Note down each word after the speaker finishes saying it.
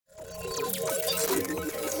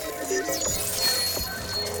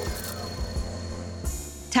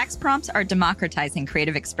Text prompts are democratizing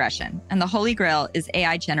creative expression, and the holy grail is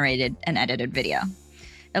AI-generated and edited video.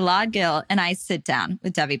 Elad Gil and I sit down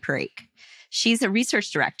with Devi Parikh. She's a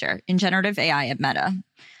research director in generative AI at Meta,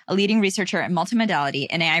 a leading researcher in multimodality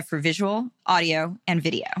and AI for visual, audio, and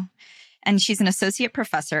video. And she's an associate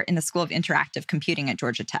professor in the School of Interactive Computing at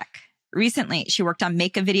Georgia Tech. Recently, she worked on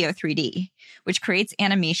Make a Video 3D, which creates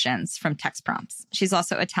animations from text prompts. She's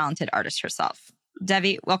also a talented artist herself.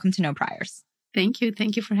 Devi, welcome to No Priors. Thank you.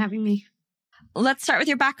 Thank you for having me. Let's start with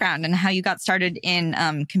your background and how you got started in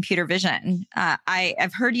computer vision.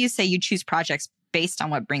 I've heard you say you choose projects based on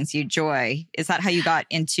what brings you joy. Is that how you got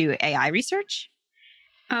into AI research?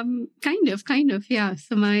 Kind of, yeah.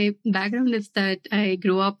 So my background is that I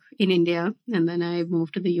grew up in India and then I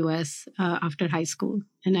moved to the US after high school.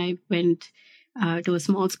 And I went to a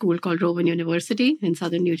small school called Rowan University in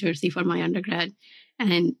southern New Jersey for my undergrad.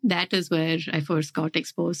 And that is where I first got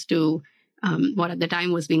exposed to what at the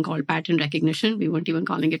time was being called pattern recognition. We weren't even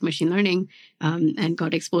calling it machine learning, and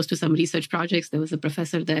got exposed to some research projects. There was a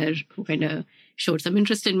professor there who kind of showed some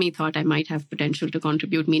interest in me, thought I might have potential to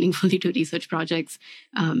contribute meaningfully to research projects.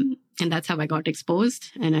 And that's how I got exposed.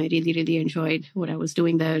 And I really, really enjoyed what I was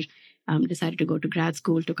doing there. Decided to go to grad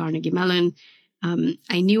school to Carnegie Mellon.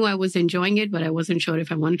 I knew I was enjoying it, but I wasn't sure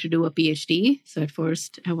if I wanted to do a PhD. So at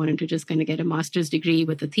first, I wanted to just kind of get a master's degree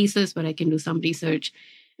with a thesis where I can do some research.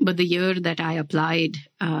 But the year that I applied,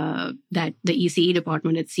 that the ECE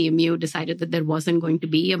department at CMU decided that there wasn't going to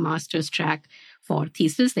be a master's track for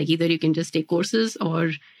thesis. Like either you can just take courses or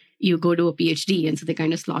you go to a PhD. And so they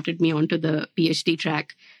kind of slotted me onto the PhD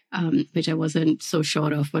track, which I wasn't so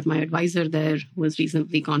sure of. But my advisor there was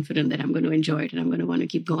reasonably confident that I'm going to enjoy it and I'm going to want to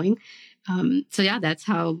keep going. So yeah, that's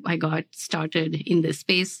how I got started in this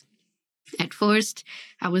space. At first,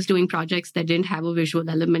 I was doing projects that didn't have a visual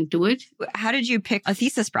element to it. How did you pick a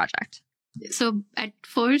thesis project? So at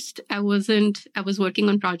first, I was working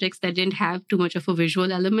on projects that didn't have too much of a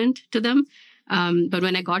visual element to them. But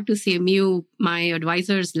when I got to CMU, my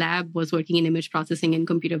advisor's lab was working in image processing and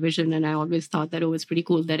computer vision. And I always thought that it was pretty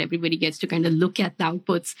cool that everybody gets to kind of look at the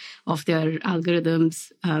outputs of their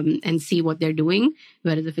algorithms and see what they're doing.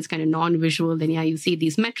 Whereas if it's kind of non-visual, then yeah, you see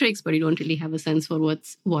these metrics, but you don't really have a sense for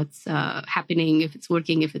what's happening, if it's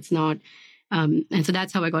working, if it's not. And so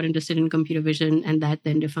that's how I got interested in computer vision. And that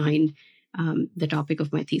then defined the topic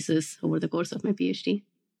of my thesis over the course of my PhD.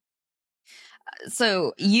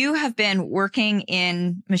 So you have been working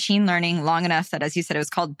in machine learning long enough that, as you said, it was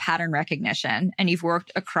called pattern recognition, and you've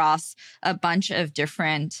worked across a bunch of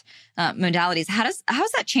different modalities. How has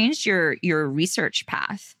that changed your research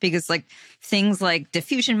path? Because like things like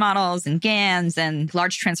diffusion models and GANs and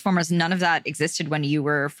large transformers, none of that existed when you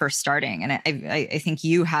were first starting. And I think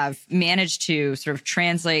you have managed to sort of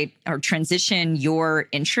translate or transition your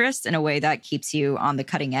interests in a way that keeps you on the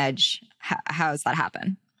cutting edge. How has that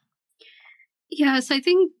happened? Yeah, so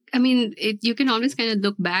you can always kind of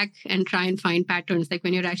look back and try and find patterns. Like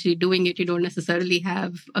when you're actually doing it, you don't necessarily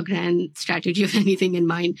have a grand strategy of anything in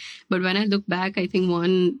mind. But when I look back, I think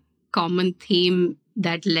one common theme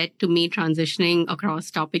that led to me transitioning across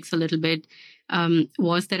topics a little bit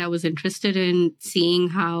was that I was interested in seeing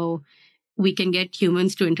how we can get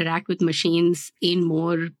humans to interact with machines in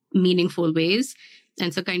more meaningful ways.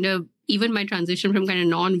 And so kind of even my transition from kind of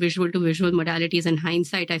non-visual to visual modalities in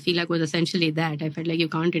hindsight, I feel like was essentially that. I felt like you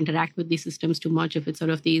can't interact with these systems too much if it's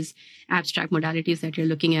sort of these abstract modalities that you're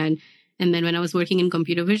looking at. And then when I was working in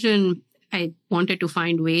computer vision, I wanted to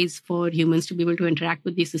find ways for humans to be able to interact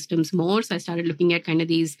with these systems more. So I started looking at kind of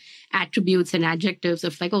these attributes and adjectives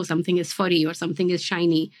of like, oh, something is furry or something is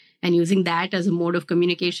shiny, and using that as a mode of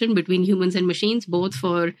communication between humans and machines, both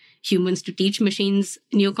for humans to teach machines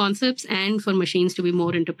new concepts and for machines to be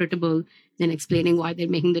more interpretable in explaining why they're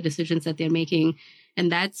making the decisions that they're making. And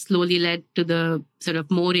that slowly led to the sort of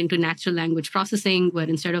more into natural language processing, where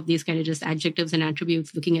instead of these kind of just adjectives and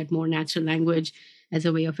attributes, looking at more natural language as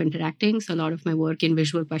a way of interacting. So a lot of my work in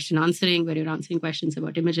visual question answering, where you're answering questions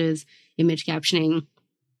about images, image captioning,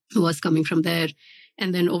 was coming from there.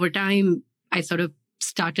 And then over time, I sort of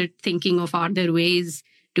started thinking of, are there ways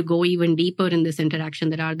to go even deeper in this interaction?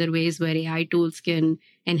 That are there ways where AI tools can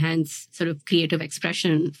enhance sort of creative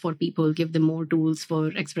expression for people, give them more tools for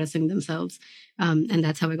expressing themselves. And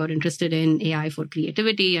that's how I got interested in AI for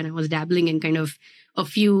creativity. And I was dabbling in kind of a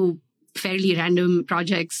few fairly random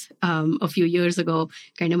projects a few years ago.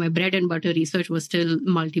 Kind of my bread and butter research was still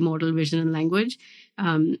multimodal vision and language.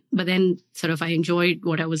 But then sort of I enjoyed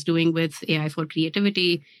what I was doing with AI for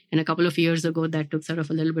creativity. And a couple of years ago, that took sort of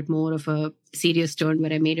a little bit more of a serious turn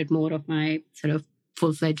where I made it more of my sort of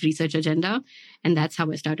full-fledged research agenda. And that's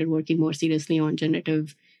how I started working more seriously on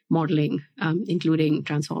generative modeling, including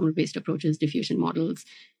transformer-based approaches, diffusion models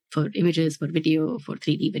for images, for video, for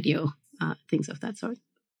 3D video, things of that sort.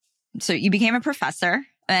 So you became a professor,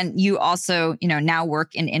 and you also, now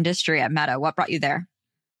work in industry at Meta. What brought you there?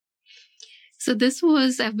 So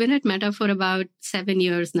I've been at Meta for about 7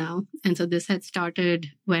 years now. And so this had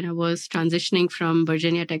started when I was transitioning from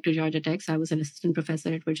Virginia Tech to Georgia Tech. So I was an assistant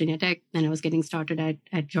professor at Virginia Tech, and I was getting started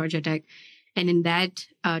at Georgia Tech. And in that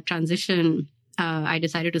transition, I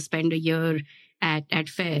decided to spend a year at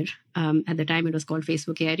FAIR. At the time, it was called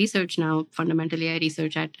Facebook AI Research. Now, fundamentally, AI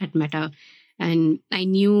Research at Meta. And I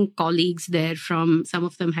knew colleagues there some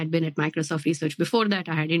of them had been at Microsoft Research before that.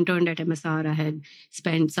 I had interned at MSR. I had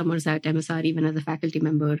spent summers at MSR even as a faculty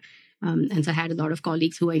member. And so I had a lot of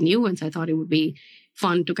colleagues who I knew. And so I thought it would be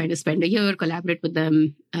fun to kind of spend a year, collaborate with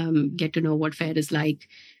them, get to know what FAIR is like.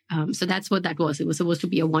 So that's what that was. It was supposed to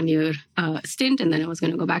be a 1-year stint, and then I was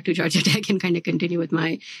going to go back to Georgia Tech and kind of continue with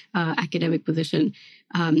my academic position.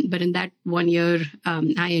 But in that 1 year,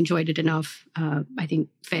 I enjoyed it enough. I think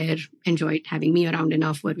FAIR enjoyed having me around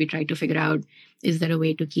enough where we tried to figure out, is there a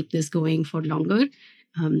way to keep this going for longer?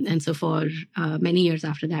 And so for many years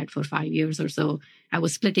after that, for 5 years or so, I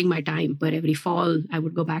was splitting my time, but every fall I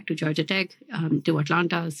would go back to Georgia Tech, to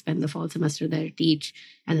Atlanta, spend the fall semester there, teach,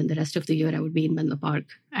 and then the rest of the year I would be in Menlo Park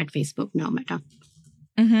at Facebook, now Meta.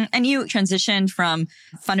 Mm-hmm. And you transitioned from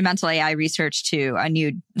fundamental AI research to a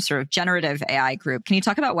new sort of generative AI group. Can you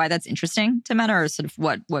talk about why that's interesting to Meta, or sort of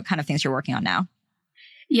what kind of things you're working on now?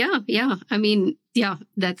 Yeah. I mean,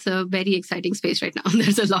 that's a very exciting space right now.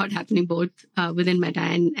 There's a lot happening both within Meta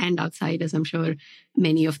and outside, as I'm sure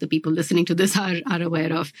many of the people listening to this are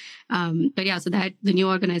aware of. So that the new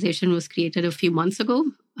organization was created a few months ago,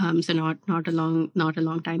 so not a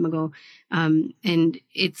long time ago, and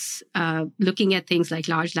it's looking at things like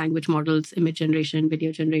large language models, image generation,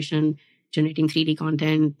 video generation, generating 3D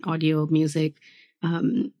content, audio, music.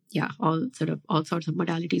 All sorts of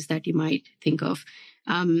modalities that you might think of.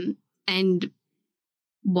 And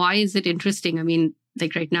why is it interesting? I mean,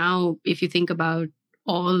 like right now, if you think about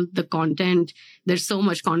all the content, there's so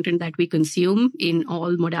much content that we consume in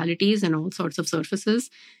all modalities and all sorts of surfaces.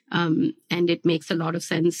 And it makes a lot of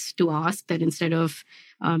sense to ask that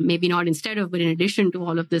but in addition to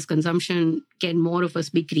all of this consumption, can more of us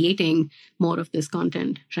be creating more of this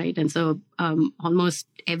content, right? And so almost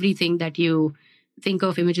everything that you think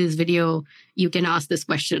of, images, video, you can ask this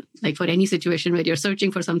question. Like for any situation where you're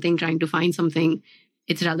searching for something, trying to find something,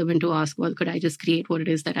 it's relevant to ask, well, could I just create what it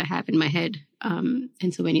is that I have in my head? And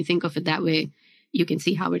so when you think of it that way, you can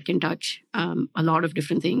see how it can touch a lot of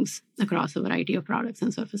different things across a variety of products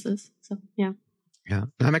and surfaces. So, yeah. Yeah,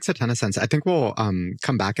 that makes a ton of sense. I think we'll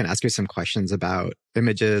come back and ask you some questions about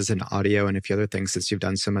images and audio and a few other things, since you've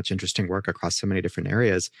done so much interesting work across so many different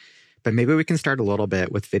areas. But maybe we can start a little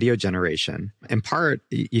bit with video generation, in part,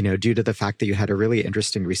 due to the fact that you had a really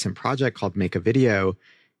interesting recent project called Make a Video.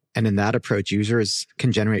 And in that approach, users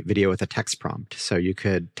can generate video with a text prompt. So you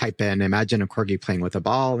could type in, imagine a corgi playing with a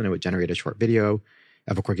ball, and it would generate a short video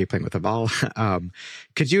of a corgi playing with a ball.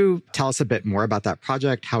 Could you tell us a bit more about that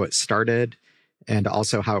project, how it started, and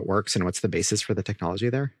also how it works, and what's the basis for the technology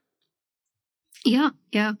there? Yeah.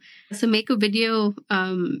 So Make a Video,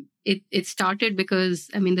 it started because,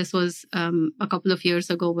 this was a couple of years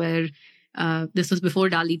ago where this was before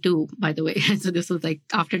DALL-E 2, by the way. So this was like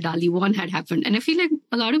after DALL-E 1 had happened. And I feel like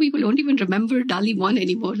a lot of people don't even remember DALL-E 1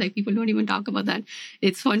 anymore. Like people don't even talk about that.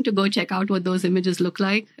 It's fun to go check out what those images look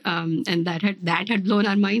like. And that had blown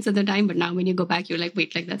our minds at the time. But now when you go back, you're like,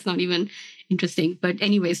 wait, like that's not even interesting. But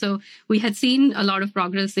anyway, so we had seen a lot of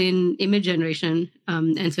progress in image generation.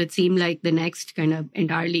 And so it seemed like the next kind of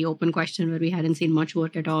entirely open question where we hadn't seen much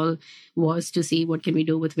work at all was to see what can we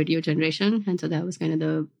do with video generation. And so that was kind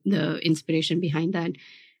of the inspiration behind that.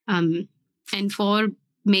 And for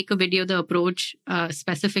Make a Video, the approach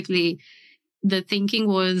specifically, the thinking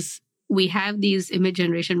was we have these image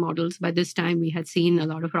generation models. By this time, we had seen a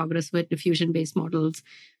lot of progress with diffusion-based models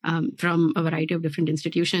from a variety of different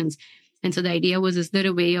institutions. And so the idea was, is there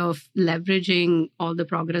a way of leveraging all the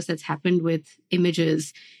progress that's happened with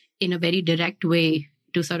images in a very direct way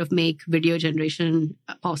to sort of make video generation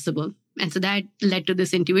possible? And so that led to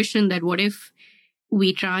this intuition that what if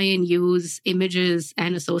we try and use images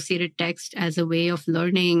and associated text as a way of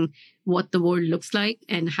learning what the world looks like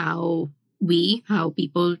and how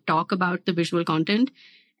people talk about the visual content,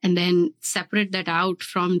 and then separate that out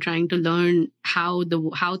from trying to learn how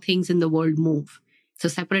things in the world move. So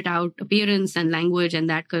separate out appearance and language and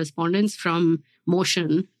that correspondence from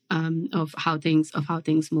motion of how things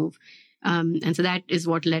move. And so that is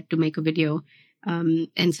what led to Make a Video.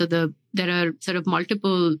 And so the there are sort of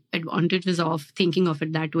multiple advantages of thinking of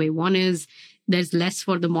it that way. One is there's less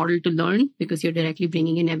for the model to learn because you're directly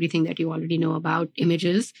bringing in everything that you already know about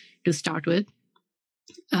images to start with.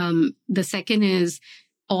 The second is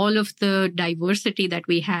all of the diversity that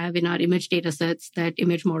we have in our image data sets that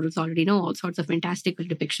image models already know, all sorts of fantastical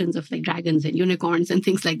depictions of like dragons and unicorns and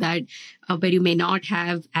things like that, where you may not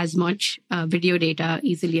have as much video data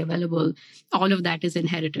easily available. All of that is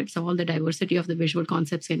inherited. So all the diversity of the visual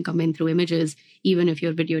concepts can come in through images, even if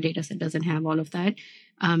your video data set doesn't have all of that.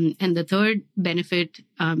 And the third benefit,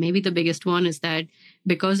 maybe the biggest one, is that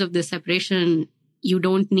because of this separation, you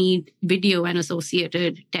don't need video and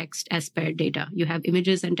associated text as paired data. You have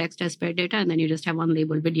images and text as paired data, and then you just have one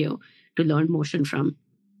labeled video to learn motion from.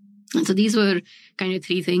 And so these were kind of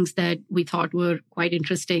three things that we thought were quite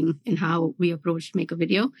interesting in how we approached Make a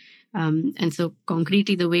Video. And so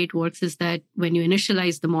concretely, the way it works is that when you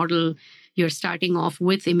initialize the model, you're starting off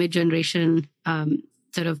with image generation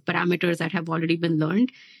sort of parameters that have already been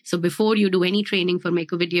learned. So before you do any training for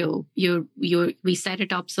Make a Video, we set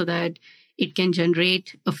it up so that it can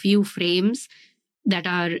generate a few frames that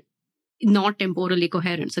are not temporally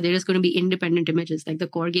coherent. So they're just going to be independent images, like the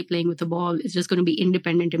corgi playing with the ball is just going to be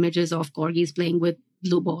independent images of corgis playing with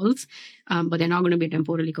blue balls, but they're not going to be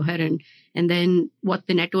temporally coherent. And then what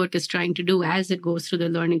the network is trying to do as it goes through the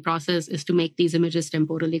learning process is to make these images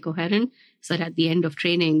temporally coherent so that at the end of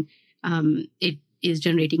training, it is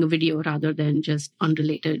generating a video rather than just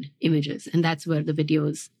unrelated images. And that's where the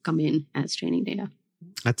videos come in as training data.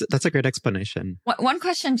 That's a great explanation. One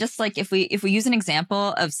question, just like if we use an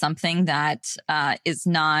example of something that is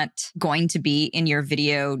not going to be in your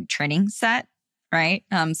video training set, right?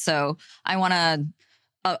 So I want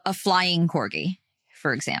a flying corgi,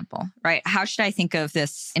 for example, right? How should I think of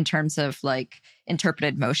this in terms of like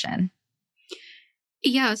interpreted motion?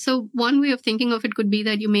 Yeah, so one way of thinking of it could be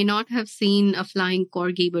that you may not have seen a flying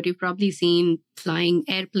corgi, but you've probably seen flying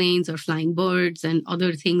airplanes or flying birds and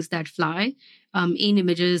other things that fly in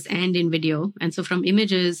images and in video. And so from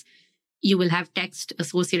images, you will have text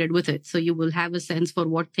associated with it. So you will have a sense for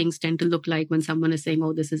what things tend to look like when someone is saying,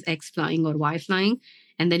 oh, this is X flying or Y flying.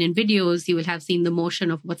 And then in videos, you will have seen the motion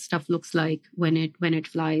of what stuff looks like when it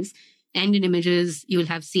flies. And in images, you will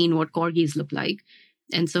have seen what corgis look like.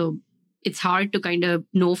 And so it's hard to kind of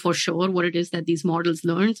know for sure what it is that these models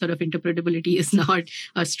learn. Sort of interpretability is not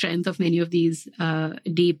a strength of many of these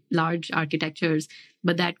deep, large architectures,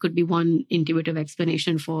 but that could be one intuitive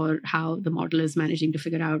explanation for how the model is managing to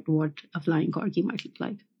figure out what a flying corgi might look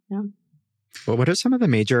like. Yeah. Well, what are some of the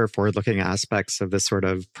major forward-looking aspects of this sort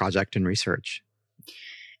of project and research?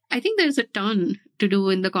 I think there's a ton to do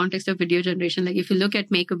in the context of video generation. Like if you look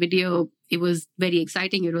at Make a Video, it was very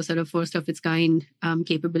exciting. It was sort of first of its kind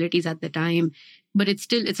capabilities at the time, but it's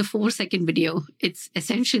a 4-second video. It's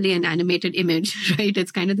essentially an animated image, right?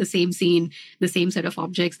 It's kind of the same scene, the same set of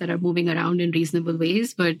objects that are moving around in reasonable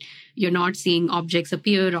ways, but you're not seeing objects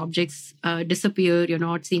appear, objects disappear. You're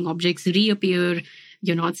not seeing objects reappear.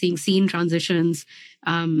 You're not seeing scene transitions.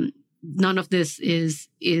 None of this is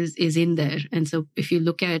in there. And so if you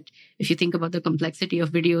think about the complexity of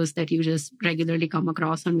videos that you just regularly come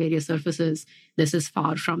across on various surfaces, this is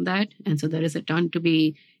far from that. And so there is a ton to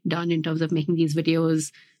be done in terms of making these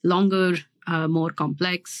videos longer, more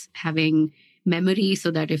complex, having memory so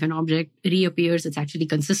that if an object reappears, it's actually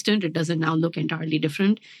consistent. It doesn't now look entirely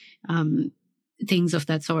different. Things of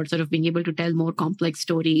that sort of being able to tell more complex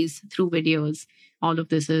stories through videos. All of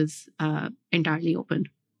this is entirely open.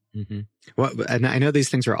 Mm-hmm. Well, and I know these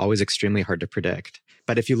things are always extremely hard to predict,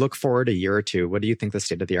 but if you look forward a year or two, what do you think the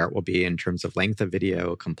state of the art will be in terms of length of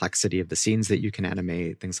video, complexity of the scenes that you can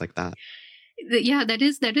animate, things like that? Yeah, that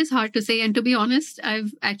is hard to say. And to be honest,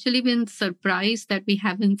 I've actually been surprised that we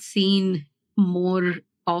haven't seen more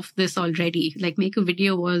of this already. Like Make a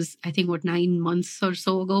Video was, I think, 9 months or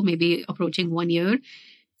so ago, maybe approaching 1 year.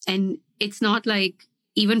 And it's not like,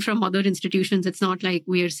 even from other institutions, it's not like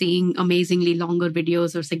we are seeing amazingly longer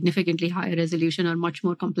videos or significantly higher resolution or much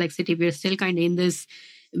more complexity. We're still kind of in this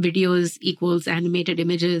videos equals animated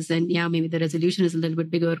images. And yeah, maybe the resolution is a little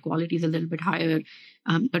bit bigger, quality is a little bit higher.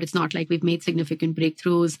 But it's not like we've made significant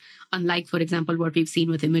breakthroughs, unlike, for example, what we've seen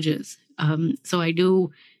with images.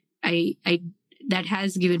 So that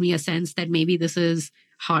has given me a sense that maybe this is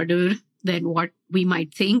harder than what we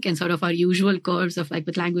might think, and sort of our usual curves of like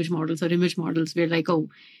with language models or image models, we're like, oh,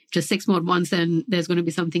 just 6 more months and there's going to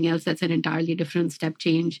be something else that's an entirely different step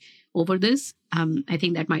change over this. I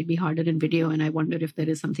think that might be harder in video, and I wonder if there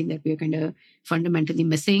is something that we're kind of fundamentally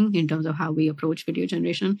missing in terms of how we approach video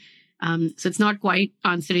generation. So it's not quite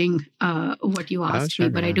answering what you asked me,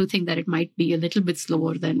 but I do think that it might be a little bit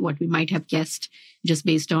slower than what we might have guessed just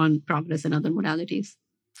based on progress in other modalities.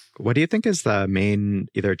 What do you think is the main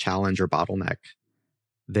either challenge or bottleneck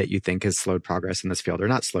that you think has slowed progress in this field, or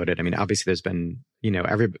not slowed it? I mean, obviously there's been,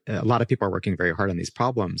 a lot of people are working very hard on these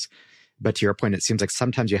problems, but to your point, it seems like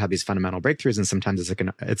sometimes you have these fundamental breakthroughs and sometimes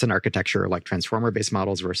it's an architecture like transformer-based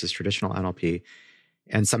models versus traditional NLP.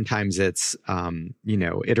 And sometimes it's,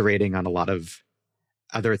 iterating on a lot of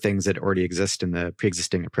other things that already exist in the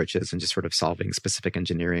pre-existing approaches and just sort of solving specific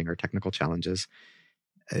engineering or technical challenges.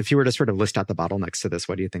 If you were to sort of list out the bottlenecks to this,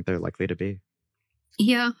 what do you think they're likely to be?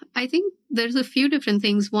 Yeah, I think there's a few different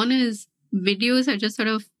things. One is videos are just sort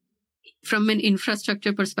of, from an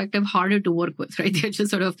infrastructure perspective, harder to work with, right? They're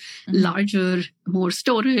just sort of larger, more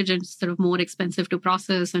storage and sort of more expensive to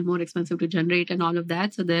process and more expensive to generate and all of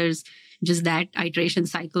that. So there's just that iteration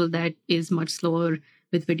cycle that is much slower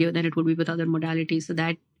with video than it would be with other modalities. So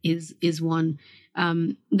that is one.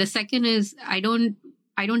 The second is I don't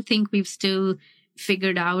think we've still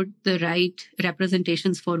figured out the right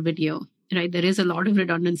representations for video. Right, there is a lot of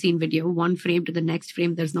redundancy in video. One frame to the next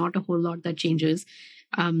frame, there's not a whole lot that changes.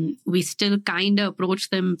 We still kind of approach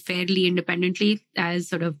them fairly independently as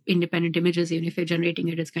sort of independent images. Even if you're generating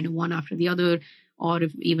it, it's kind of one after the other, or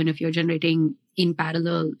even if you're generating in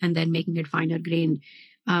parallel and then making it finer grained.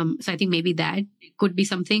 So I think maybe that could be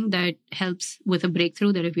something that helps with a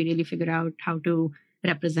breakthrough, that if we really figure out how to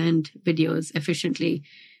represent videos efficiently.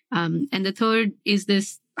 And the third is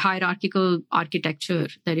this hierarchical architecture,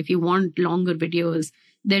 that if you want longer videos,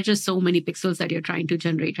 there's just so many pixels that you're trying to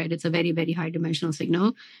generate, right? It's a very, very high dimensional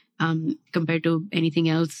signal compared to anything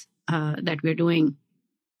else that we're doing.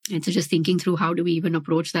 And so just thinking through how do we even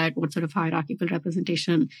approach that, what sort of hierarchical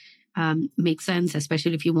representation makes sense,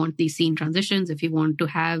 especially if you want these scene transitions, if you want to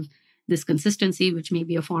have this consistency, which may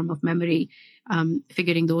be a form of memory,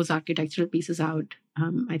 figuring those architectural pieces out,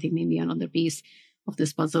 I think maybe another piece of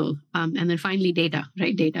this puzzle. And then finally, data,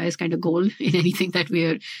 right? Data is kind of gold in anything that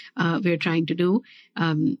we're trying to do.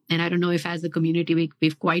 And I don't know if as a community,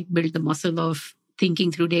 we've quite built the muscle of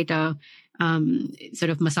thinking through data,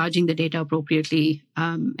 sort of massaging the data appropriately,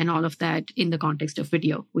 and all of that in the context of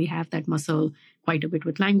video. We have that muscle quite a bit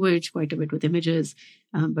with language, quite a bit with images,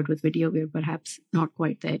 but with video, we're perhaps not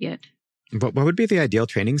quite there yet. What would be the ideal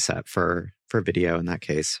training set for video in that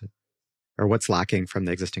case? Or what's lacking from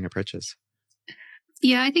the existing approaches?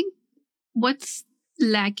 Yeah, I think what's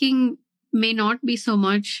lacking may not be so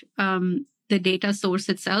much the data source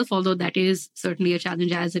itself, although that is certainly a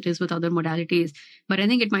challenge as it is with other modalities. But I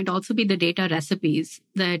think it might also be the data recipes.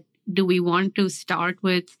 That do we want to start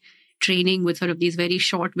with training with sort of these very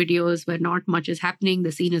short videos where not much is happening,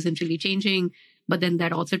 the scene isn't really changing, but then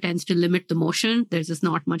that also tends to limit the motion. There's just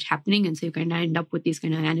not much happening. And so you kind of end up with these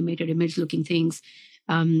kind of animated image looking things.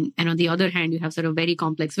 And on the other hand, you have sort of very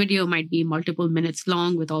complex video, might be multiple minutes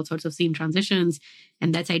long with all sorts of scene transitions.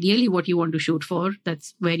 And that's ideally what you want to shoot for.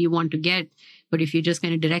 That's where you want to get. But if you just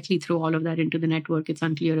kind of directly throw all of that into the network, it's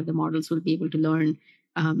unclear if the models will be able to learn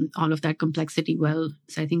all of that complexity well.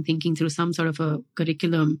 So I think thinking through some sort of a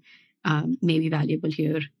curriculum may be valuable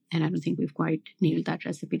here. And I don't think we've quite nailed that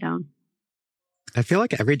recipe down. I feel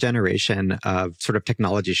like every generation of sort of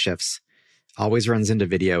technology shifts always runs into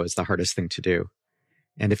video as the hardest thing to do.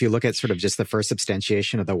 And if you look at sort of just the first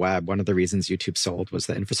substantiation of the web, one of the reasons YouTube sold was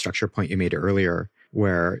the infrastructure point you made earlier,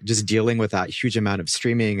 where just dealing with that huge amount of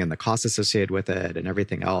streaming and the costs associated with it and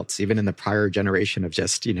everything else, even in the prior generation of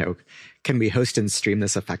just, can we host and stream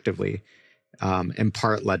this effectively? In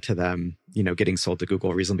part led to them, getting sold to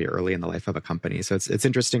Google reasonably early in the life of a company. So it's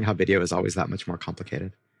interesting how video is always that much more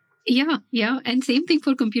complicated. Yeah. And same thing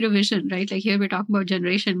for computer vision, right? Like here we're talking about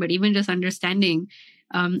generation, but even just understanding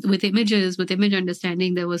with images, with image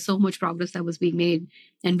understanding, there was so much progress that was being made.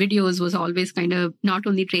 And videos was always kind of not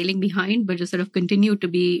only trailing behind, but just sort of continued to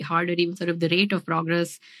be harder. Even sort of the rate of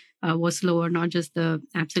progress was slower, not just the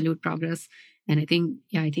absolute progress. And I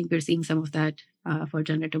think we're seeing some of that for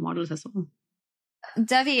generative models as well.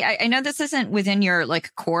 Devi, I know this isn't within your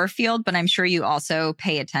core field, but I'm sure you also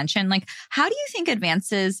pay attention. How do you think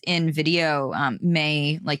advances in video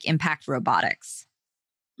may impact robotics?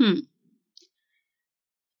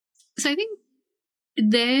 So I think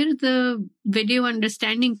the video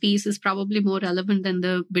understanding piece is probably more relevant than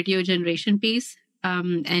the video generation piece.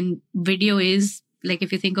 And video is,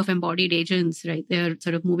 if you think of embodied agents, right? They're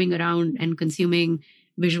sort of moving around and consuming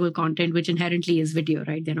visual content, which inherently is video,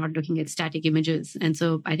 right? They're not looking at static images. And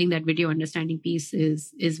so I think that video understanding piece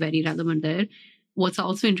is very relevant there. What's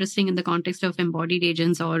also interesting in the context of embodied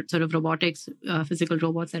agents or sort of robotics, physical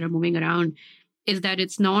robots that are moving around, is that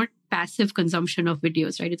it's not passive consumption of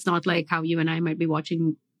videos, right? It's not like how you and I might be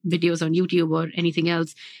watching videos on YouTube or anything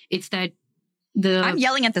else. It's that I'm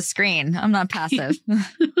yelling at the screen. I'm not passive.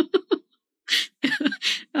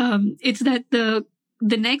 It's that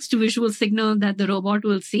the next visual signal that the robot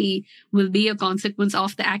will see will be a consequence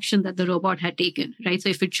of the action that the robot had taken, right? So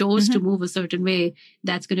if it chose to move a certain way,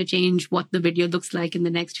 that's going to change what the video looks like in the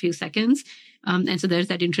next few seconds. And so there's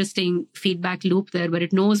that interesting feedback loop there where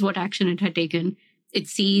it knows what action it had taken. It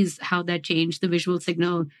sees how that changed the visual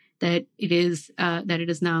signal that it is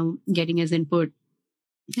now getting as input.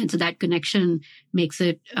 And so that connection makes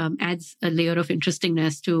it, adds a layer of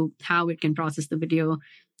interestingness to how it can process the video,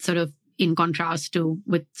 sort of in contrast to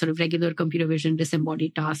with sort of regular computer vision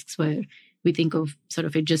disembodied tasks where we think of sort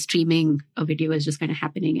of it just streaming a video as just kind of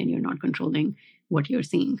happening and you're not controlling what you're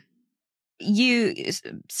seeing. You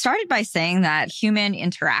started by saying that human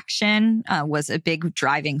interaction was a big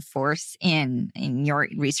driving force in your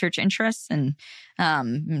research interests, and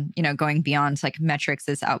going beyond like metrics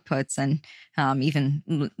as outputs and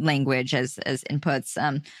even language as inputs.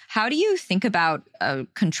 How do you think about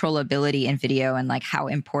controllability in video and like how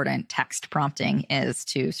important text prompting is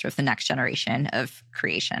to sort of the next generation of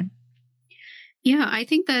creation? Yeah, I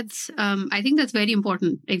think that's very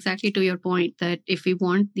important. Exactly to your point that if we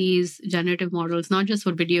want these generative models, not just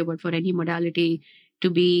for video but for any modality, to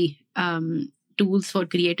be tools for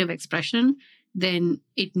creative expression, then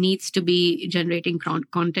it needs to be generating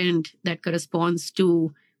content that corresponds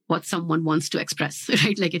to what someone wants to express,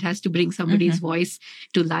 right? Like it has to bring somebody's voice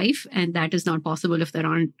to life, and that is not possible if there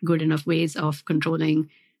aren't good enough ways of controlling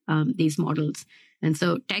these models. And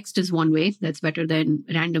so text is one way that's better than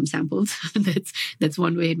random samples. that's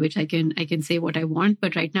one way in which I can say what I want.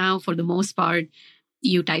 But right now, for the most part,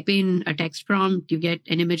 you type in a text prompt, you get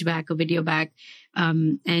an image back, a video back,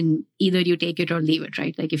 and either you take it or leave it,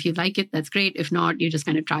 right? Like if you like it, that's great. If not, you just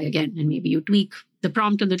kind of try again, and maybe you tweak the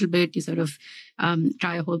prompt a little bit. You sort of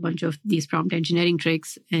try a whole bunch of these prompt engineering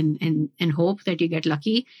tricks and hope that you get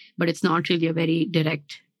lucky. But it's not really a very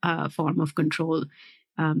direct form of control.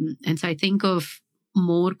 And so I think of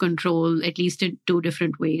more control, at least in two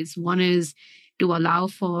different ways. One is to allow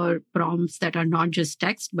for prompts that are not just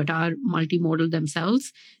text, but are multimodal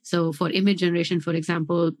themselves. So for image generation, for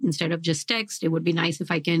example, instead of just text, it would be nice if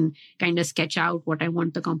I can kind of sketch out what I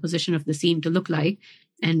want the composition of the scene to look like.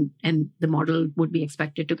 And the model would be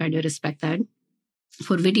expected to kind of respect that.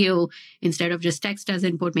 For video, instead of just text as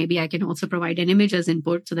input, maybe I can also provide an image as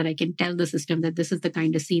input so that I can tell the system that this is the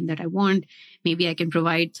kind of scene that I want. Maybe I can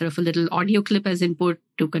provide sort of a little audio clip as input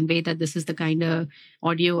to convey that this is the kind of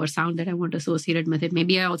audio or sound that I want associated with it.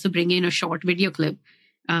 Maybe I also bring in a short video clip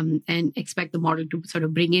and expect the model to sort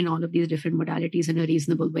of bring in all of these different modalities in a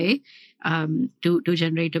reasonable way to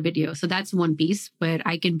generate a video. So that's one piece where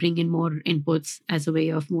I can bring in more inputs as a way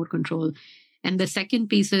of more control. And the second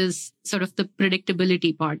piece is sort of the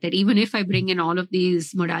predictability part, that even if I bring in all of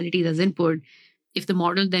these modalities as input, if the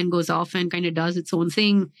model then goes off and kind of does its own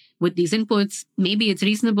thing with these inputs, maybe it's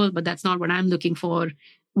reasonable, but that's not what I'm looking for.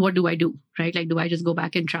 What do I do, right? Like, do I just go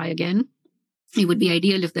back and try again? It would be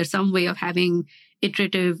ideal if there's some way of having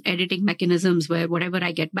iterative editing mechanisms where whatever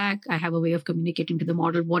I get back, I have a way of communicating to the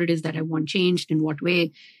model what it is that I want changed in what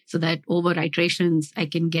way, so that over iterations, I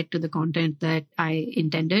can get to the content that I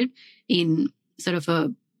intended in sort of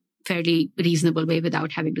a fairly reasonable way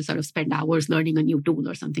without having to sort of spend hours learning a new tool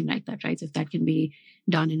or something like that, right? So if that can be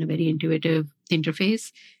done in a very intuitive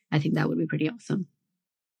interface, I think that would be pretty awesome.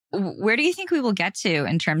 Where do you think we will get to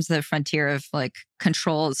in terms of the frontier of like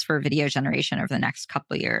controls for video generation over the next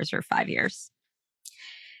couple of years or 5 years?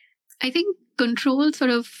 I think control sort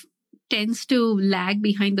of tends to lag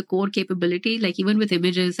behind the core capability. Like even with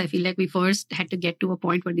images, I feel like we first had to get to a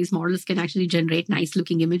point where these models can actually generate nice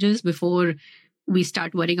looking images before we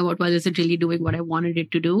start worrying about, well, is it really doing what I wanted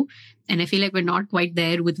it to do? And I feel like we're not quite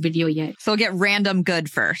there with video yet. So we'll get random good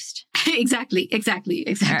first. Exactly.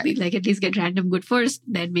 Right. Like at least get random good first,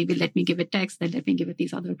 then maybe let me give it text, then let me give it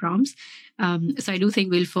these other prompts. So I do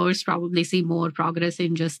think we'll first probably see more progress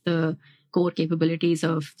in just the core capabilities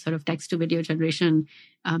of sort of text to video generation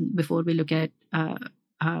before we look at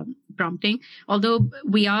prompting. Although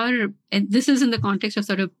we are, and this is in the context of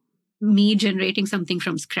sort of me generating something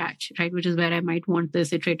from scratch, right? Which is where I might want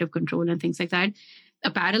this iterative control and things like that. A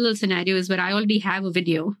parallel scenario is where I already have a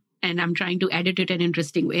video and I'm trying to edit it in an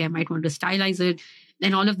interesting way. I might want to stylize it.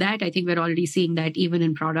 And all of that, I think we're already seeing that even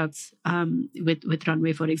in products with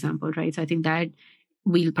Runway, for example, right? So I think that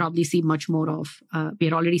we'll probably see much more of.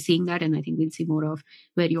 We're already seeing that, and I think we'll see more of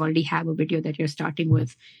where you already have a video that you're starting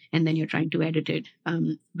with, and then you're trying to edit it,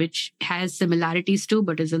 which has similarities too,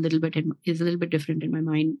 but is a little bit different in my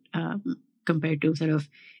mind compared to sort of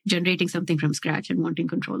generating something from scratch and wanting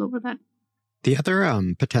control over that. The other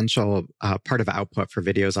potential part of output for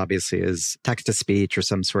videos, obviously, is text-to-speech or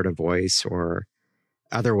some sort of voice or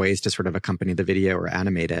other ways to sort of accompany the video or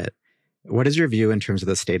animate it. What is your view in terms of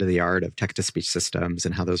the state of the art of text-to-speech systems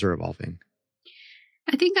and how those are evolving?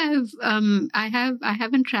 I think I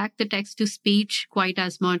haven't tracked the text to speech quite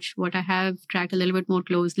as much. What I have tracked a little bit more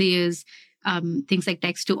closely is things like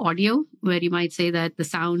text to audio, where you might say that the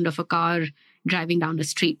sound of a car driving down the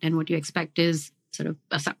street, and what you expect is sort of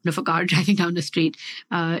a sound of a car driving down the street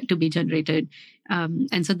to be generated.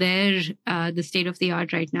 And so there, the state of the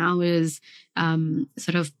art right now is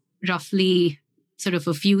sort of roughly sort of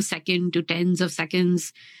a few second to tens of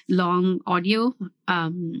seconds long audio.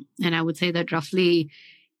 And I would say that roughly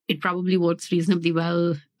it probably works reasonably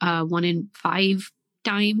well 1 in 5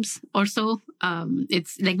 times or so.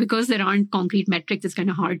 It's like, because there aren't concrete metrics, it's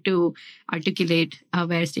kind of hard to articulate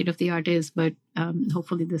where state of the art is, but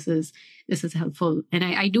hopefully this is helpful. And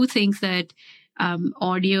I do think that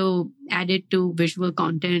audio added to visual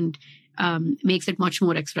content makes it much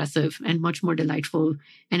more expressive and much more delightful.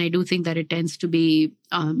 And I do think that it tends to be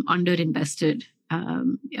underinvested,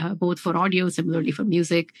 both for audio, similarly for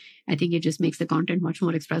music. I think it just makes the content much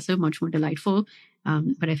more expressive, much more delightful.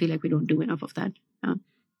 But I feel like we don't do enough of that.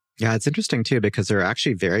 Yeah, it's interesting too, because there are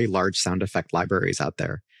actually very large sound effect libraries out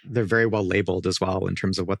there. They're very well labeled as well in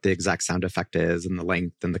terms of what the exact sound effect is and the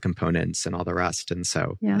length and the components and all the rest. And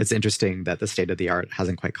so It's interesting that the state of the art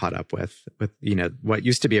hasn't quite caught up with what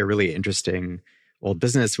used to be a really interesting old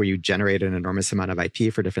business where you generate an enormous amount of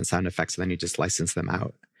IP for different sound effects and then you just license them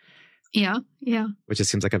out. Yeah. Which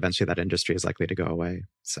just seems like eventually that industry is likely to go away.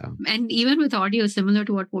 So, and even with audio, similar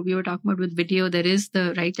to what we were talking about with video, there is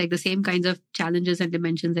the same kinds of challenges and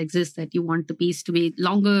dimensions exist, that you want the piece to be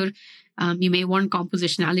longer. You may want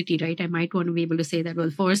compositionality, right? I might want to be able to say that,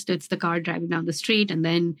 well, first it's the car driving down the street, and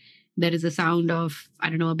then there is a sound of, I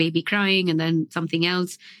don't know, a baby crying, and then something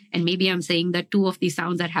else. And maybe I'm saying that 2 of these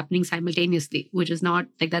sounds are happening simultaneously, which is not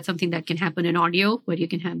like, that's something that can happen in audio where you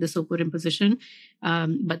can have the superimposition.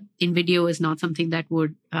 But in video is not something that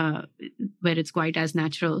would, where it's quite as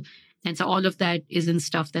natural. And so all of that isn't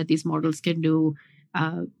stuff that these models can do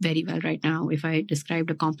very well right now. If I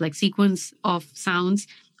described a complex sequence of sounds,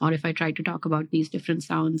 or if I try to talk about these different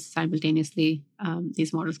sounds simultaneously,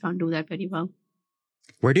 these models can't do that very well.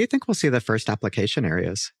 Where do you think we'll see the first application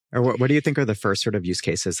areas? Or what do you think are the first sort of use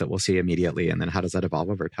cases that we'll see immediately? And then how does that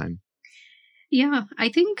evolve over time? Yeah, I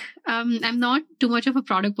think I'm not too much of a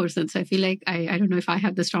product person. So I feel like I don't know if I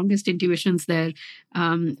have the strongest intuitions there.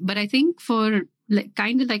 But I think for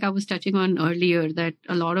kind of like I was touching on earlier, that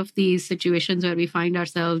a lot of these situations where we find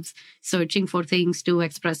ourselves searching for things to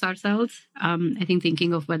express ourselves, I think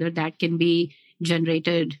thinking of whether that can be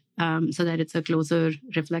generated so that it's a closer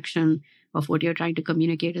reflection of what you're trying to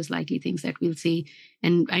communicate is likely things that we'll see.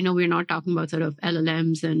 And I know we're not talking about sort of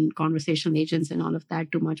LLMs and conversational agents and all of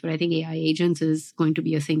that too much, but I think AI agents is going to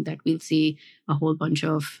be a thing that we'll see a whole bunch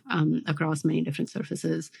of across many different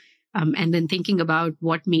surfaces. And then thinking about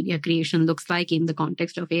what media creation looks like in the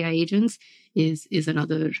context of AI agents is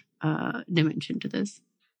another dimension to this.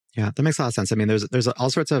 Yeah, that makes a lot of sense. I mean, there's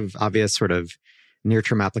all sorts of obvious sort of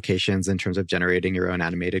near-term applications in terms of generating your own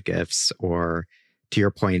animated GIFs, or to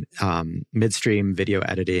your point, midstream video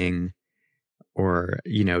editing, or,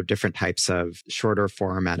 different types of shorter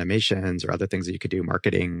form animations or other things that you could do,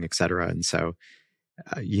 marketing, et cetera. And so,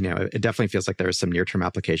 it definitely feels like there are some near-term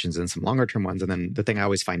applications and some longer-term ones. And then the thing I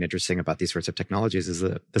always find interesting about these sorts of technologies is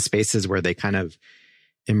the spaces where they kind of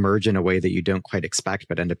emerge in a way that you don't quite expect,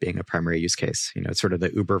 but end up being a primary use case. It's sort of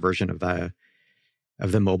the Uber version of the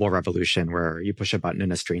mobile revolution, where you push a button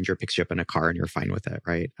and a stranger picks you up in a car and you're fine with it,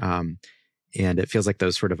 right? And it feels like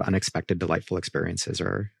those sort of unexpected, delightful experiences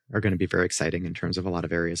are going to be very exciting in terms of a lot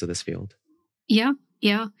of areas of this field. Yeah.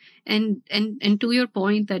 And to your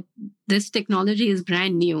point that this technology is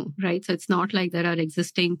brand new, right? So it's not like there are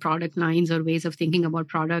existing product lines or ways of thinking about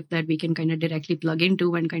product that we can kind of directly plug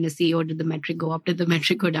into and kind of see, did the metric go up? Did the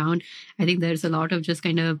metric go down? I think there's a lot of just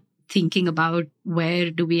kind of thinking about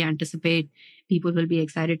where do we anticipate people will be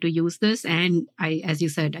excited to use this. And as you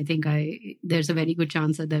said, I think there's a very good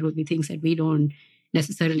chance that there will be things that we don't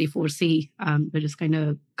necessarily foresee, but just kind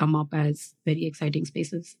of come up as very exciting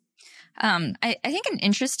spaces. I think an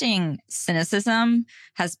interesting cynicism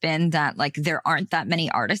has been that there aren't that many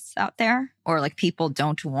artists out there, or people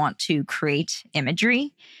don't want to create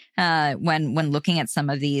imagery. when looking at some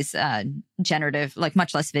of these generative, like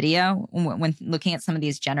much less video, when looking at some of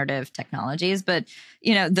these generative technologies. But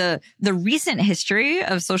the recent history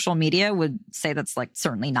of social media would say that's like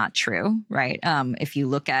certainly not true, right? If you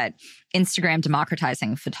look at Instagram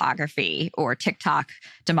democratizing photography or TikTok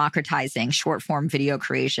democratizing short form video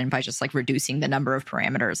creation by just like reducing the number of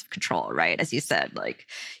parameters of control, right? As you said, like,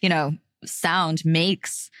 sound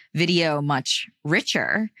makes video much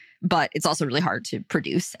richer, but it's also really hard to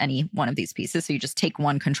produce any one of these pieces. So you just take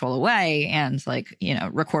one control away and like,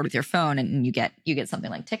 record with your phone and you get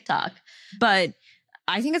something like TikTok. But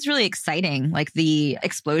I think it's really exciting, like the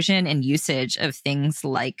explosion in usage of things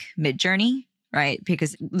like Midjourney, right?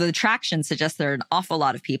 Because the traction suggests there are an awful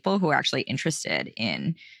lot of people who are actually interested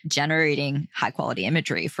in generating high quality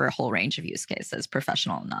imagery for a whole range of use cases,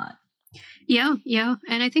 professional or not. Yeah.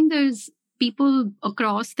 And I think there's people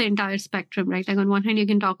across the entire spectrum, right? Like on one hand, you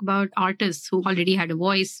can talk about artists who already had a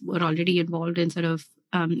voice, were already involved in sort of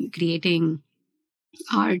creating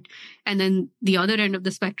art. And then the other end of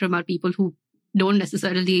the spectrum are people who don't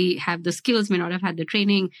necessarily have the skills, may not have had the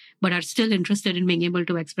training, but are still interested in being able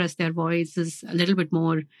to express their voices a little bit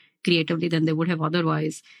more creatively than they would have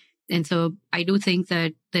otherwise. And so I do think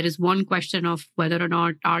that there is one question of whether or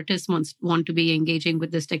not artists want to be engaging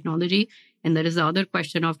with this technology. And there is the other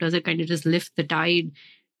question of, does it kind of just lift the tide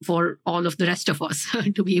for all of the rest of us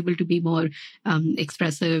to be able to be more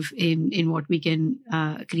expressive in what we can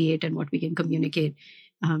create and what we can communicate.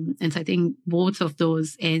 And so I think both of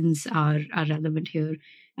those ends are relevant here.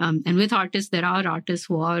 And with artists, there are artists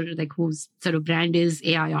who are like whose sort of brand is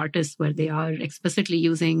AI artists, where they are explicitly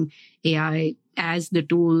using AI as the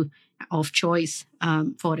tool of choice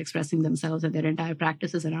for expressing themselves, and their entire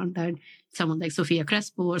practices around that. Someone like Sophia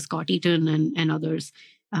Crespo or Scott Eaton and others.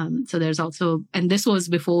 So there's also, and this was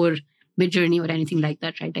before Midjourney or anything like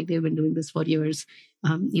that, right? Like they've been doing this for years,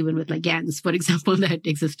 even with like GANs, for example, that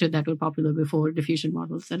existed that were popular before diffusion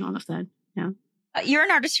models and all of that. Yeah. You're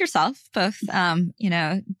an artist yourself, both,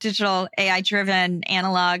 digital, AI-driven,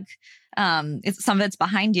 analog. Some of it's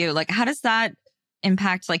behind you. Like, how does that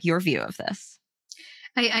impact like your view of this?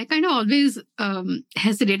 I kind of always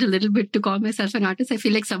hesitate a little bit to call myself an artist. I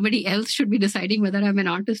feel like somebody else should be deciding whether I'm an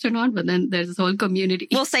artist or not, but then there's this whole community.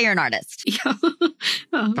 We'll say you're an artist. Yeah.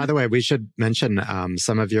 By the way, we should mention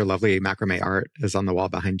some of your lovely macrame art is on the wall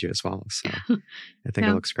behind you as well. So I think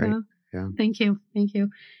it looks great. Yeah. Thank you.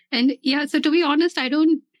 And yeah, so to be honest, I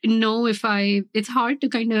don't know if it's hard to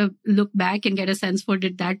kind of look back and get a sense for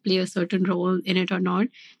did that play a certain role in it or not.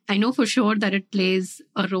 I know for sure that it plays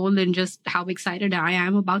a role in just how excited I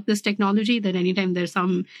am about this technology, that anytime there's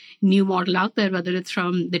some new model out there, whether it's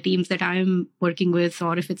from the teams that I'm working with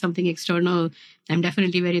or if it's something external, I'm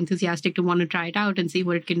definitely very enthusiastic to want to try it out and see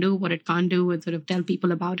what it can do, what it can't do, and sort of tell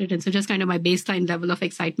people about it. And so just kind of my baseline level of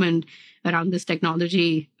excitement around this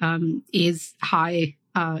technology is high.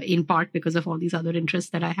 In part because of all these other interests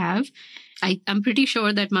that I have. I'm pretty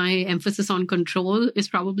sure that my emphasis on control is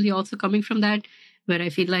probably also coming from that, where I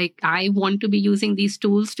feel like I want to be using these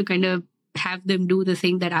tools to kind of have them do the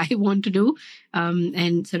thing that I want to do.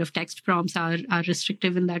 And sort of text prompts are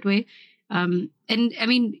restrictive in that way. And I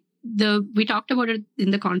mean, we talked about it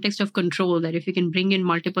in the context of control, that if you can bring in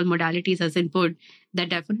multiple modalities as input, that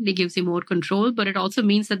definitely gives you more control, but it also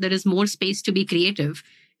means that there is more space to be creative.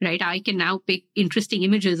 Right, I can now pick interesting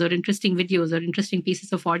images or interesting videos or interesting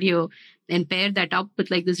pieces of audio and pair that up with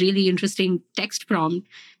like this really interesting text prompt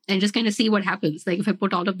and just kind of see what happens. Like if I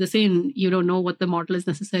put all of this in, you don't know what the model is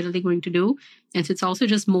necessarily going to do. And so it's also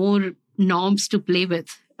just more knobs to play with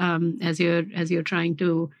as you're trying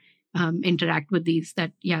to interact with these,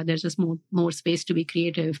 that, yeah, there's just more space to be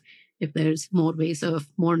creative if there's more ways of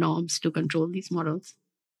more knobs to control these models.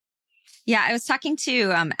 Yeah, I was talking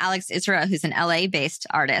to Alex Isra, who's an LA-based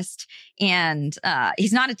artist, and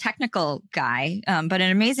he's not a technical guy, but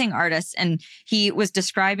an amazing artist. And he was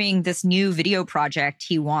describing this new video project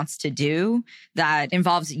he wants to do that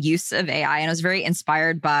involves use of AI. And I was very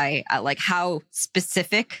inspired by like how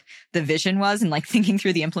specific the vision was and like thinking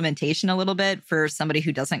through the implementation a little bit for somebody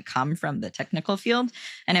who doesn't come from the technical field.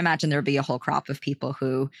 And I imagine there'll be a whole crop of people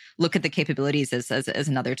who look at the capabilities as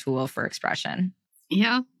another tool for expression.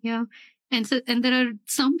 Yeah. And there are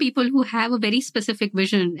some people who have a very specific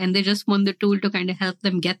vision and they just want the tool to kind of help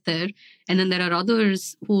them get there. And then there are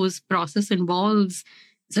others whose process involves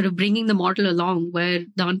sort of bringing the model along, where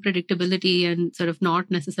the unpredictability and sort of not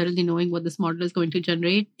necessarily knowing what this model is going to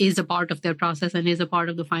generate is a part of their process and is a part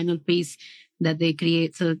of the final piece that they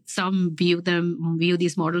create. So some view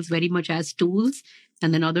these models very much as tools,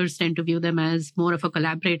 and then others tend to view them as more of a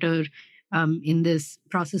collaborator in this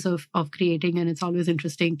process of creating. And it's always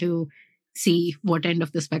interesting to see what end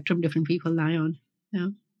of the spectrum different people lie on. Yeah.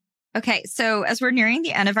 Okay, so as we're nearing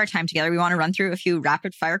the end of our time together, we want to run through a few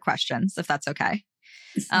rapid fire questions, if that's okay.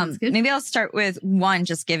 Sounds good. Maybe I'll start with one,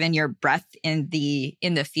 just given your breadth in the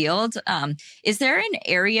field. Is there an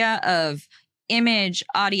area of image,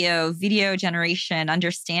 audio, video generation,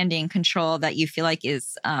 understanding, control that you feel like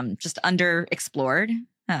is just underexplored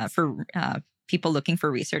for people looking for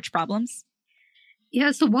research problems?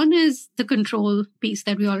 Yeah, so one is the control piece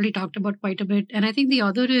that we already talked about quite a bit. And I think the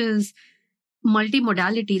other is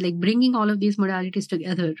multimodality, like bringing all of these modalities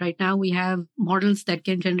together. Right now, we have models that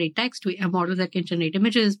can generate text, we have models that can generate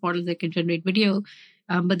images, models that can generate video,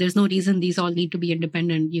 but there's no reason these all need to be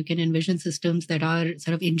independent. You can envision systems that are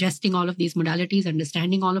sort of ingesting all of these modalities,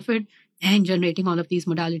 understanding all of it, and generating all of these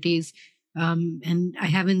modalities. And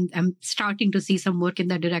I'm starting to see some work in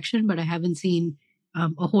that direction, but I haven't seen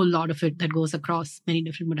a whole lot of it that goes across many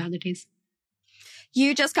different modalities.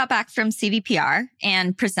 You just got back from CVPR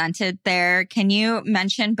and presented there. Can you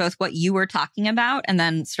mention both what you were talking about and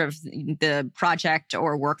then sort of the project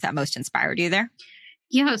or work that most inspired you there?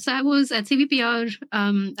 Yeah, so I was at CVPR.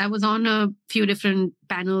 I was on a few different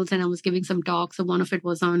panels and I was giving some talks. So one of it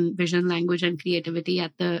was on vision, language, and creativity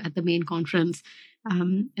at the main conference.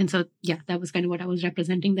 And so, yeah, that was kind of what I was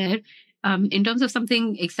representing there. In terms of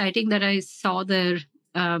something exciting that I saw there,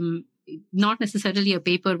 not necessarily a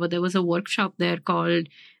paper, but there was a workshop there called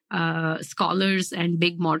Scholars and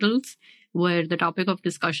Big Models, where the topic of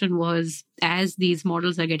discussion was, as these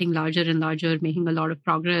models are getting larger and larger, making a lot of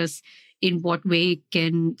progress, in what way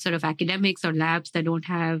can sort of academics or labs that don't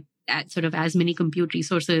have sort of as many compute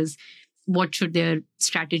resources, what should their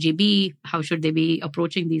strategy be? How should they be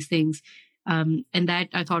approaching these things? And that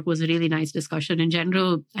I thought was a really nice discussion. In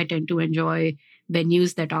general, I tend to enjoy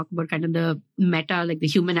venues that talk about kind of the meta, like the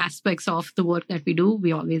human aspects of the work that we do.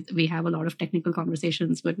 We have a lot of technical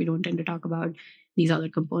conversations, but we don't tend to talk about these other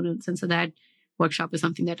components. And so that workshop is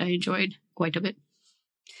something that I enjoyed quite a bit.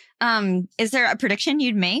 Is there a prediction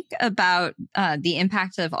you'd make about the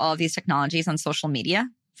impact of all of these technologies on social media,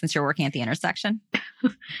 since you're working at the intersection?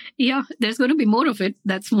 Yeah, there's going to be more of it.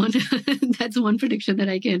 That's one. That's one prediction that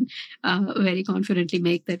I can very confidently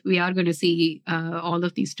make, that we are going to see all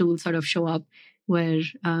of these tools sort of show up, where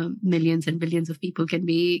millions and billions of people can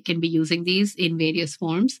be using these in various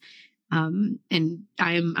forms. And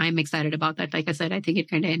I'm excited about that. Like I said, I think it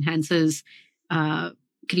kind of enhances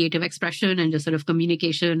creative expression and just sort of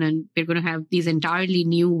communication. And we're going to have these entirely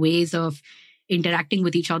new ways of interacting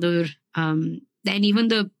with each other. And even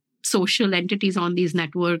the social entities on these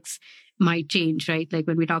networks might change, right? Like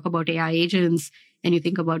when we talk about AI agents and you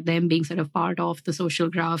think about them being sort of part of the social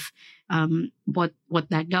graph, what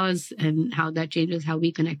that does and how that changes how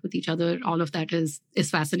we connect with each other, all of that is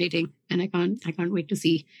fascinating. And I can't wait to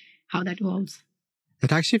see how that evolves.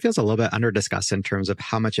 It actually feels a little bit under-discussed in terms of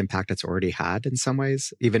how much impact it's already had in some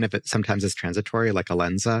ways, even if it sometimes is transitory, like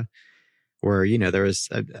Alenza, where, there was,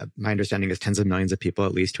 my understanding is tens of millions of people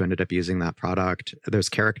at least who ended up using that product. There's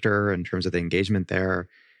character in terms of the engagement there.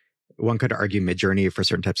 One could argue Midjourney for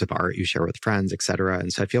certain types of art you share with friends, et cetera.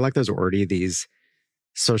 And so I feel like there's already these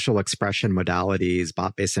social expression modalities,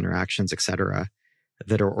 bot-based interactions, et cetera,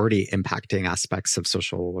 that are already impacting aspects of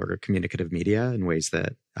social or communicative media in ways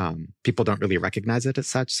that people don't really recognize it as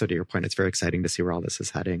such. So to your point, it's very exciting to see where all this is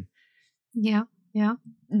heading. Yeah. Yeah.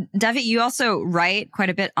 Devi, you also write quite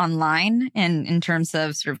a bit online in terms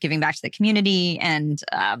of sort of giving back to the community and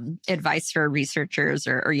advice for researchers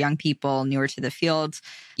or young people newer to the field.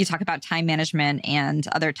 You talk about time management and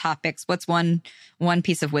other topics. What's one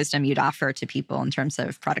piece of wisdom you'd offer to people in terms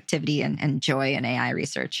of productivity and joy in AI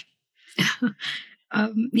research?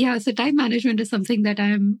 So time management is something that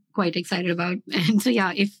I'm quite excited about. And so,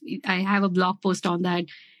 if I have a blog post on that,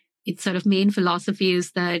 its sort of main philosophy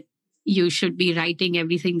is that you should be writing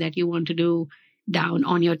everything that you want to do down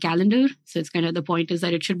on your calendar. So it's kind of, the point is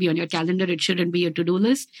that it should be on your calendar. It shouldn't be a to-do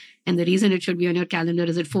list. And the reason it should be on your calendar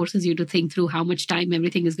is it forces you to think through how much time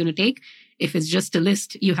everything is going to take. If it's just a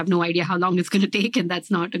list, you have no idea how long it's going to take. And that's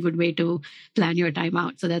not a good way to plan your time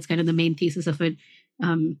out. So that's kind of the main thesis of it.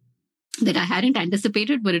 That I hadn't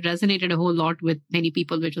anticipated, but it resonated a whole lot with many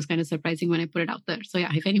people, which was kind of surprising when I put it out there. So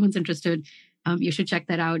if anyone's interested, you should check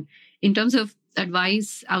that out. In terms of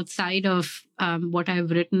advice outside of what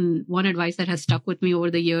I've written, one advice that has stuck with me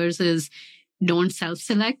over the years is don't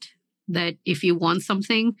self-select. That if you want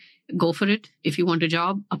something, go for it. If you want a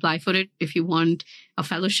job, apply for it. If you want a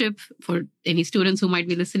fellowship, for any students who might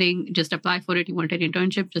be listening, just apply for it. You want an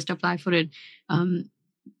internship, just apply for it.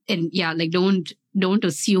 Don't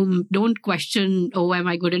assume, don't question, oh, am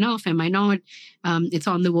I good enough? Am I not? It's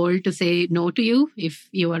on the world to say no to you. If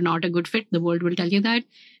you are not a good fit, the world will tell you that.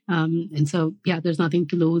 And so, there's nothing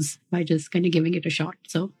to lose by just kind of giving it a shot.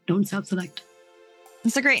 So don't self-select.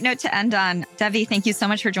 It's a great note to end on. Devi, thank you so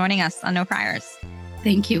much for joining us on No Priors.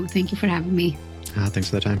 Thank you. Thank you for having me. Thanks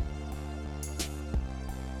for the time.